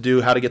knows what to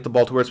do, how to get the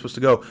ball to where it's supposed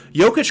to go.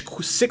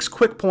 Jokic 6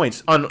 quick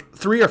points on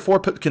 3 or 4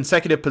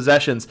 consecutive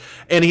possessions,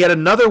 and he had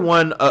another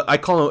one. I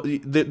call them,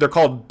 they're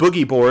called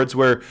boogie boards,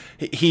 where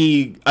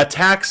he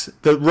attacks,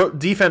 the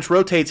defense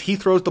rotates, he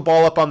throws the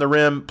ball up on the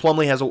rim.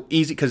 Plumlee has an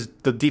easy, because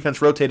the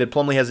defense rotated,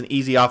 Plumlee has an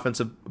easy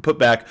offensive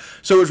putback.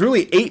 So it was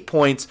really 8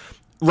 points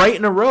right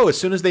in a row as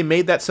soon as they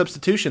made that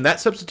substitution.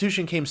 That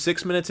substitution came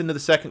 6 minutes into the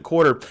second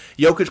quarter.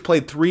 Jokic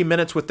played 3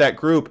 minutes with that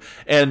group,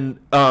 and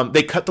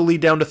they cut the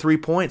lead down to 3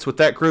 points with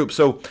that group.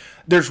 So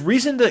there's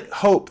reason to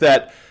hope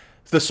that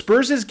the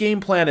Spurs' game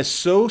plan is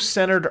so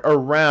centered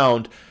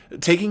around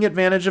taking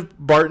advantage of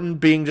Barton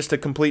being just a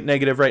complete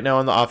negative right now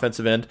on the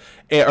offensive end,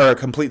 or a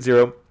complete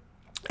zero,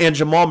 and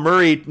Jamal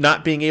Murray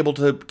not being able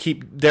to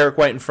keep Derrick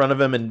White in front of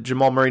him, and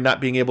Jamal Murray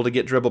not being able to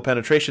get dribble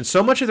penetration.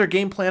 So much of their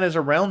game plan is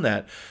around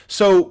that.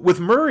 So with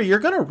Murray, you're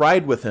going to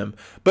ride with him,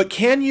 but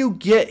can you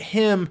get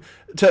him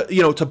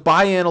to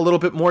buy in a little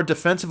bit more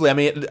defensively? I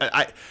mean,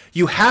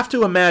 you have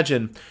to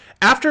imagine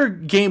after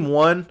game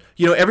 1,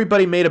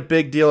 everybody made a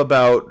big deal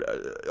about,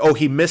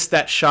 he missed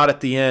that shot at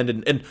the end,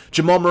 and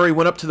Jamal Murray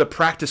went up to the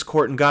practice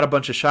court and got a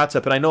bunch of shots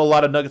up, and I know a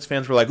lot of Nuggets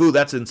fans were like, ooh,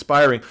 that's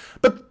inspiring.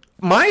 But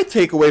my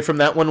takeaway from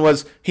that one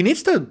was he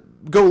needs to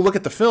go look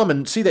at the film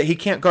and see that he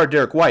can't guard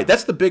Derrick White.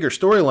 That's the bigger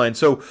storyline.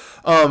 So,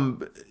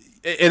 and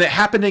it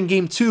happened in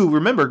game 2.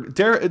 Remember,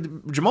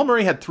 Jamal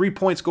Murray had 3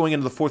 points going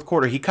into the fourth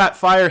quarter. He caught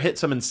fire, hit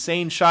some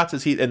insane shots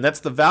and that's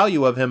the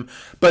value of him.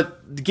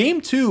 But game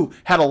 2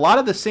 had a lot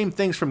of the same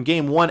things from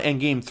game 1 and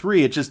game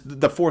 3. It just,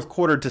 the fourth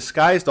quarter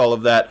disguised all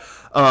of that.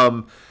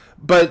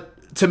 But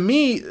to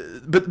me,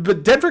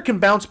 but Denver can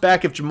bounce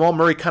back if Jamal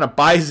Murray kind of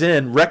buys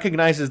in,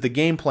 recognizes the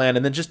game plan,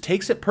 and then just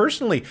takes it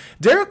personally.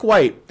 Derrick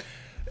White,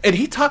 and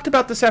he talked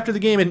about this after the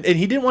game, and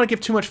he didn't want to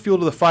give too much fuel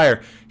to the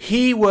fire.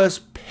 He was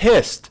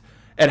pissed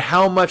at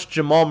how much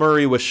Jamal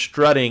Murray was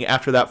strutting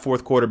after that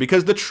fourth quarter,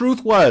 because the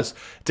truth was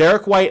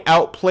Derrick White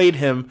outplayed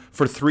him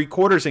for 3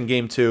 quarters in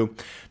game 2.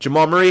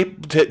 Jamal Murray,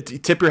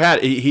 tip your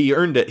hat, he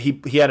earned it.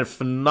 He had a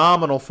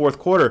phenomenal fourth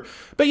quarter.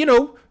 But,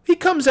 he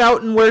comes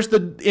out and wears the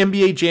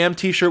NBA Jam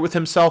t-shirt with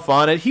himself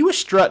on it. He was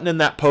strutting in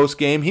that post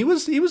game. He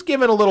was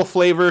giving a little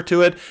flavor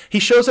to it. He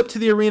shows up to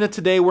the arena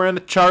today wearing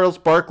a Charles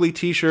Barkley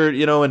t-shirt,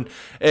 and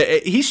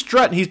he's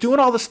strutting. He's doing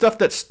all the stuff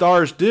that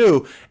stars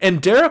do.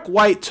 And Derrick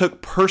White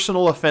took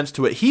personal offense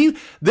to it.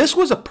 This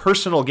was a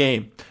personal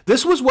game.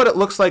 This was what it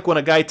looks like when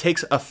a guy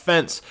takes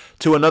offense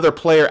to another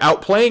player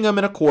outplaying him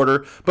in a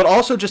quarter, but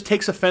also just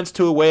takes offense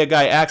to the way a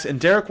guy acts. And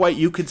Derrick White,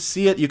 you could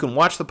see it. You can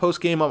watch the post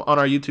game on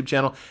our YouTube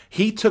channel.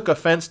 He took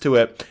offense to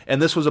it,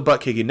 and this was a butt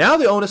kicking. Now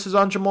the onus is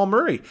on Jamal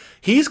Murray.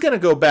 He's going to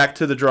go back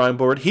to the drawing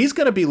board. He's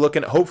going to be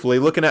hopefully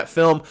looking at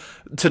film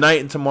tonight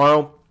and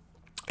tomorrow,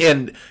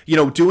 and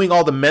doing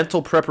all the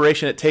mental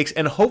preparation it takes,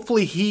 and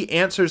hopefully he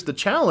answers the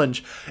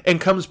challenge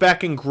and comes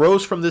back and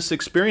grows from this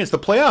experience. The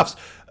playoffs,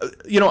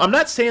 I'm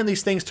not saying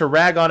these things to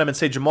rag on him and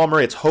say Jamal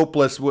Murray, it's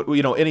hopeless,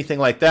 anything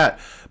like that.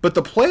 But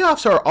the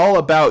playoffs are all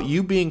about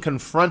you being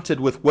confronted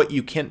with what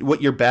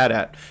you're bad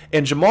at,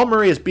 and Jamal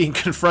Murray is being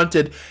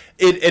confronted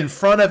in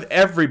front of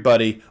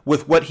everybody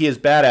with what he is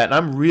bad at. And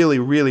I'm really,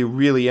 really,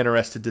 really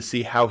interested to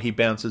see how he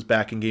bounces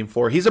back in game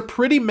 4. He's a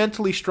pretty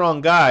mentally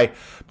strong guy,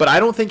 but I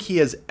don't think he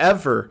has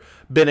ever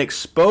been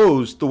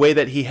exposed the way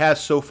that he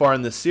has so far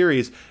in this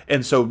series.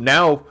 And so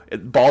now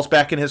ball's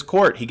back in his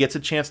court. He gets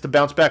a chance to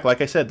bounce back. Like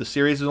I said, the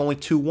series is only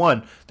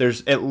 2-1.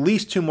 There's at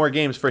least 2 more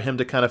games for him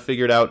to kind of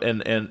figure it out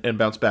and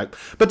bounce back.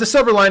 But the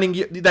silver lining,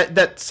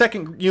 that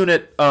second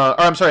unit,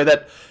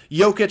 that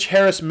Jokic,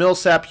 Harris,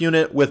 Millsap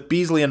unit with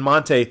Beasley and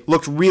Monte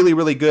looked really,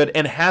 really good,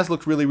 and has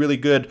looked really, really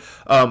good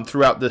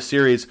throughout this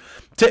series.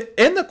 To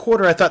end the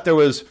quarter, I thought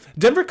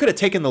Denver could have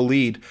taken the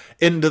lead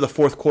into the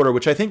fourth quarter,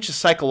 which I think just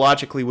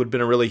psychologically would have been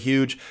a really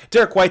huge.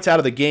 Derrick White's out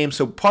of the game,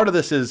 so part of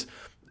this is,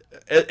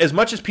 as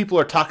much as people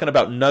are talking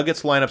about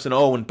Nuggets lineups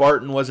and, when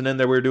Barton wasn't in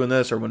there, we were doing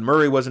this, or when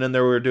Murray wasn't in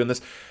there, we were doing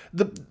this.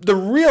 The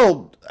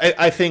real,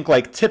 I think,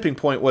 like tipping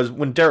point was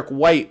when Derrick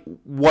White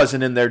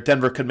wasn't in there,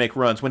 Denver could make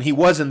runs. When he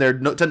was in there,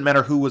 it doesn't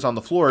matter who was on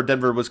the floor,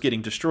 Denver was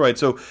getting destroyed.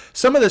 So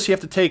some of this you have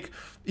to take,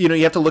 you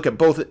have to look at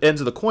both ends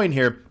of the coin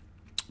here.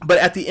 But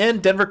at the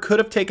end, Denver could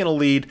have taken a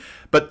lead,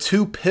 but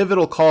two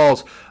pivotal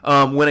calls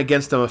went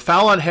against them. A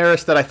foul on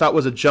Harris that I thought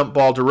was a jump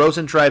ball.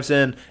 DeRozan drives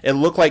in. It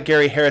looked like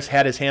Gary Harris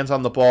had his hands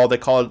on the ball. They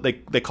call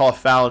a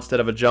foul instead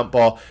of a jump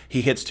ball.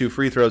 He hits 2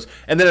 free throws.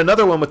 And then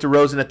another one with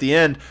DeRozan at the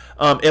end.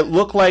 It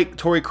looked like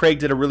Torrey Craig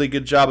did a really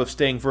good job of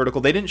staying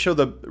vertical. They didn't show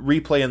the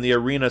replay in the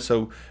arena,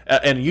 so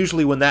and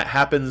usually when that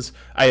happens,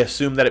 I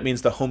assume that it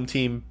means the home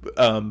team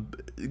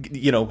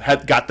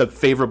had got the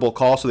favorable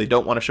call, so they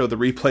don't want to show the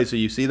replay, so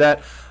you see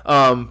that.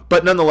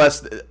 But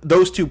nonetheless,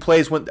 those two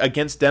plays went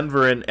against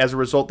Denver, and as a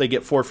result, they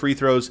get 4 free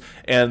throws,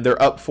 and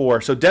they're up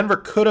 4. So Denver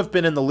could have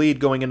been in the lead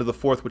going into the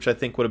fourth, which I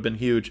think would have been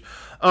huge.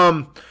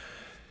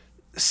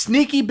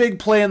 Sneaky big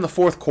play in the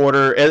fourth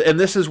quarter, and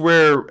this is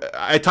where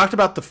I talked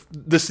about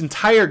this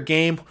entire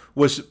game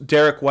was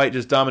Derrick White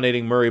just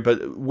dominating Murray,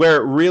 but where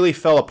it really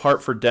fell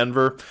apart for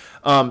Denver,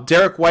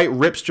 Derrick White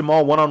rips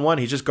Jamal one-on-one.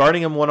 He's just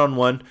guarding him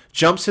one-on-one,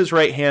 jumps his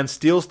right hand,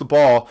 steals the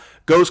ball,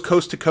 goes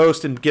coast to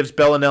coast, and gives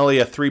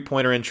Bellinelli a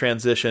three-pointer in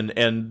transition,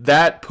 and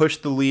that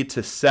pushed the lead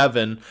to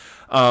 7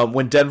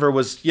 when Denver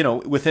was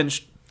within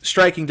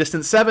striking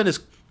distance. 7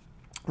 is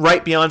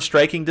right beyond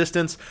striking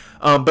distance,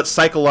 but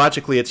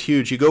psychologically it's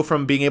huge. You go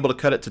from being able to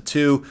cut it to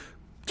 2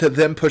 to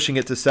them pushing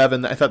it to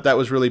 7. I thought that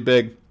was really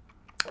big.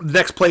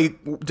 Next play,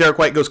 Derrick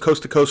White goes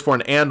coast to coast for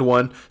an and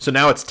one, so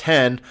now it's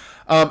 10.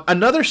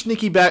 Another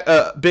sneaky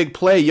big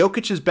play.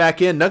 Jokic is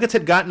back in. Nuggets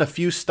had gotten a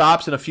few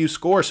stops and a few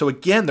scores, so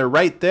again, they're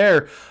right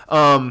there.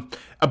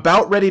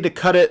 About ready to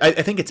cut it. I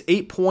think it's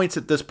 8 points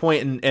at this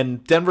point,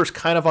 and Denver's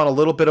kind of on a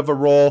little bit of a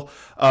roll.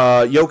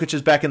 Jokic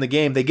is back in the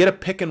game. They get a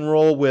pick and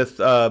roll with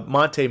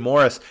Monte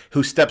Morris,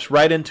 who steps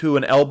right into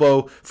an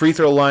elbow free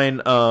throw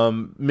line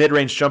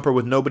mid-range jumper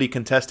with nobody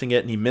contesting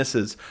it, and he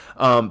misses.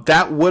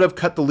 That would have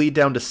cut the lead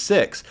down to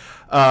 6.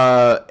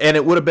 And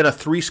it would have been a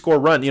 3-score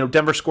run.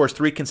 Denver scores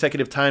 3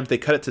 consecutive times. They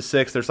cut it to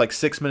 6. There's like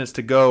 6 minutes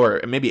to go,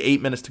 or maybe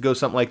 8 minutes to go,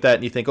 something like that.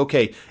 And you think,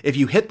 okay, if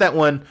you hit that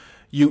one,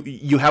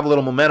 you have a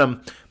little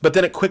momentum. But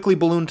then it quickly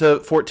ballooned to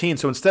 14.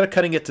 So instead of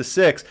cutting it to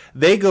 6,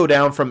 they go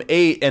down from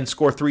 8 and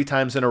score 3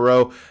 times in a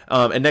row.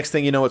 And next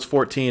thing you know, it's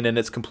 14, and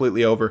it's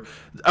completely over.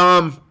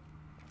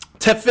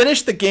 To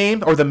finish the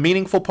game, or the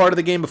meaningful part of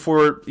the game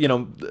before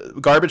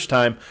garbage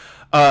time,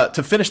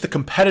 to finish the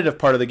competitive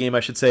part of the game, I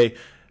should say,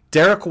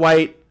 Derrick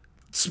White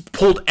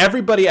pulled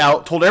everybody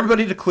out, told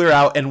everybody to clear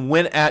out, and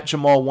went at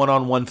Jamal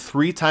one-on-one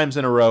 3 times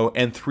in a row,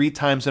 and 3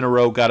 times in a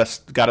row got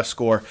a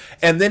score.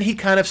 And then he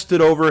kind of stood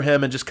over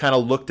him and just kind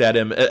of looked at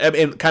him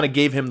and kind of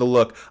gave him the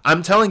look.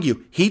 I'm telling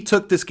you, he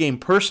took this game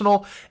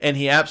personal, and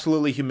he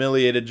absolutely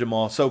humiliated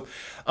Jamal. So,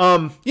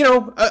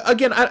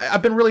 again,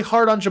 I've been really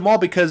hard on Jamal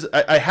because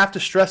I have to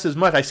stress as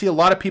much. I see a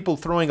lot of people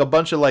throwing a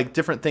bunch of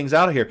different things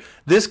out here.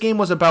 This game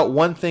was about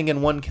one thing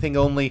and one thing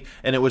only,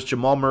 and it was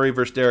Jamal Murray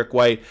versus Derrick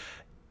White.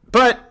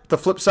 But the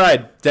flip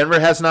side, Denver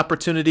has an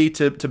opportunity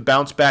to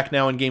bounce back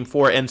now in Game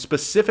 4, and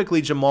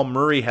specifically Jamal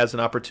Murray has an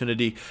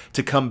opportunity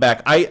to come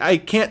back. I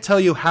can't tell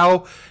you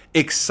how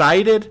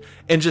excited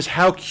and just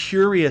how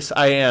curious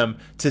I am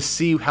to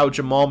see how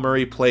Jamal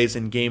Murray plays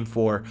in Game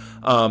 4.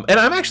 And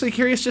I'm actually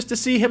curious just to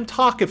see him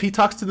talk. If he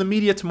talks to the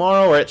media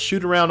tomorrow or at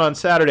shoot-around on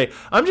Saturday,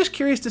 I'm just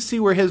curious to see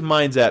where his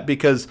mind's at,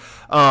 because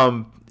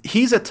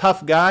he's a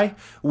tough guy.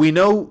 We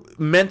know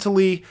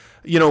mentally,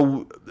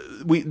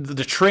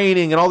 the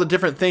training and all the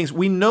different things,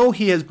 we know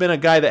he has been a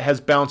guy that has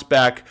bounced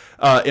back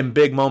in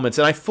big moments,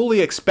 and I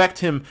fully expect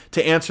him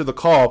to answer the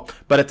call.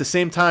 But at the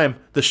same time,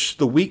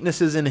 the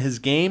weaknesses in his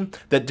game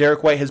that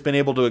Derrick White has been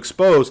able to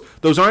expose,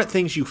 those aren't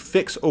things you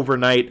fix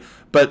overnight,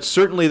 but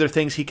certainly they're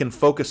things he can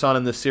focus on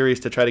in this series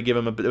to try to give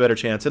him a better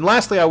chance. And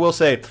lastly, I will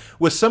say,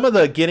 with some of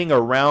the getting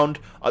around,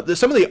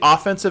 some of the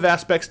offensive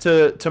aspects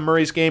to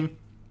Murray's game,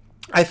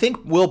 I think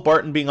Will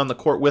Barton being on the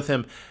court with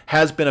him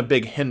has been a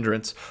big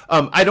hindrance.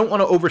 I don't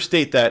want to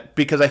overstate that,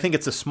 because I think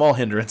it's a small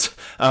hindrance,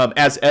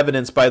 as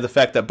evidenced by the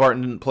fact that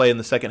Barton didn't play in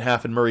the second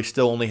half and Murray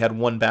still only had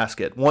one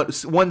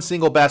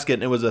single basket,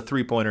 and it was a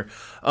three-pointer.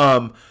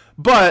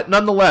 But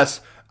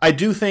nonetheless, I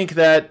do think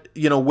that,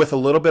 with a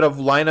little bit of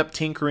lineup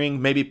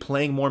tinkering, maybe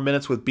playing more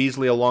minutes with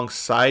Beasley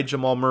alongside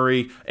Jamal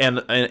Murray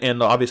and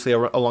obviously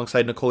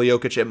alongside Nikola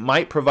Jokic, it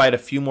might provide a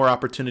few more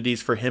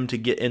opportunities for him to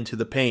get into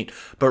the paint.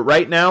 But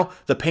right now,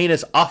 the paint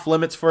is off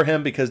limits for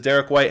him because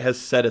Derrick White has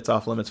said it's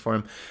off limits for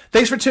him.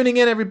 Thanks for tuning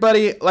in,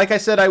 everybody. Like I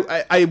said,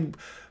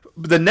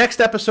 the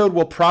next episode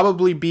will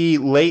probably be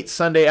late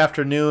Sunday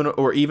afternoon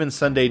or even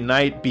Sunday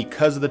night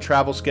because of the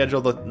travel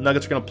schedule. The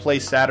Nuggets are going to play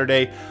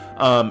Saturday.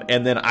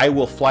 And then I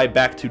will fly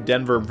back to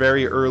Denver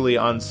very early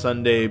on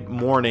Sunday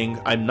morning.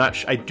 I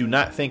do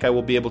not think I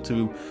will be able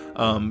to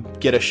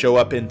get a show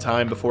up in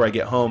time before I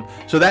get home.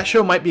 So that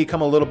show might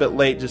become a little bit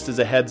late, just as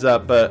a heads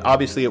up, but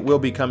obviously it will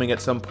be coming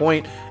at some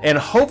point, and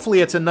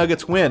hopefully it's a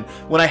Nuggets win.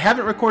 When I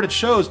haven't recorded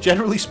shows,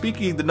 generally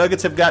speaking, the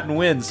Nuggets have gotten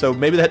wins, so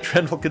maybe that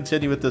trend will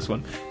continue with this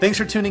one. Thanks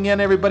for tuning in,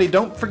 everybody.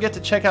 Don't forget to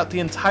check out the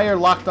entire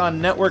Locked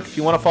On Network. If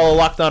you want to follow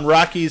Locked On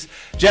Rockies,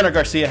 Jenner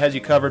Garcia has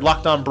you covered.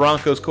 Locked On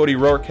Broncos, Cody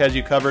Rourke has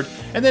you covered.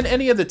 And then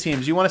any of the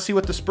teams, you want to see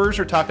what the Spurs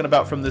are talking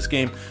about from this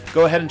game,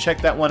 go ahead and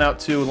check that one out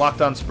too.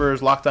 Locked On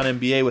Spurs, Locked On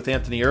NBA with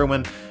Anthony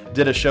Irwin.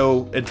 Did a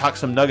show and talked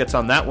some Nuggets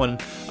on that one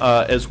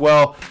as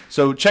well.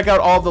 So check out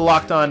all the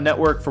Locked On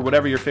Network for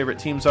whatever your favorite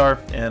teams are,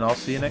 and I'll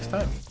see you next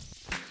time.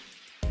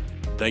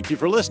 Thank you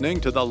for listening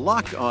to the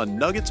Locked On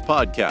Nuggets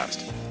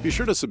podcast. Be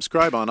sure to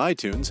subscribe on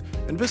iTunes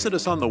and visit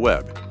us on the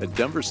web at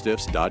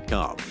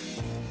denverstiffs.com.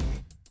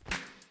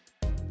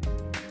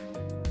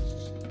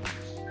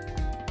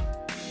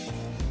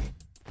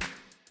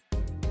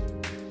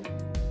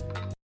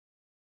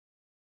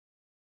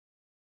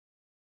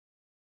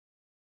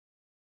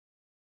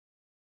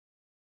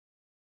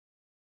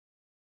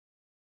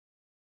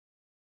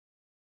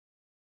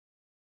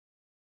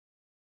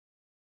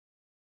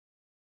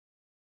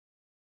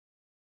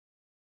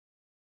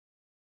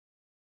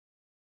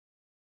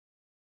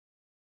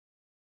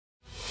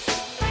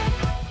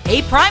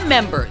 Hey, Prime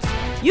members,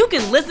 you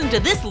can listen to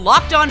this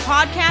Locked On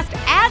podcast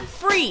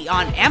ad-free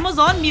on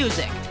Amazon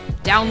Music.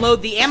 Download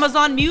the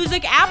Amazon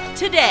Music app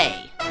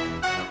today.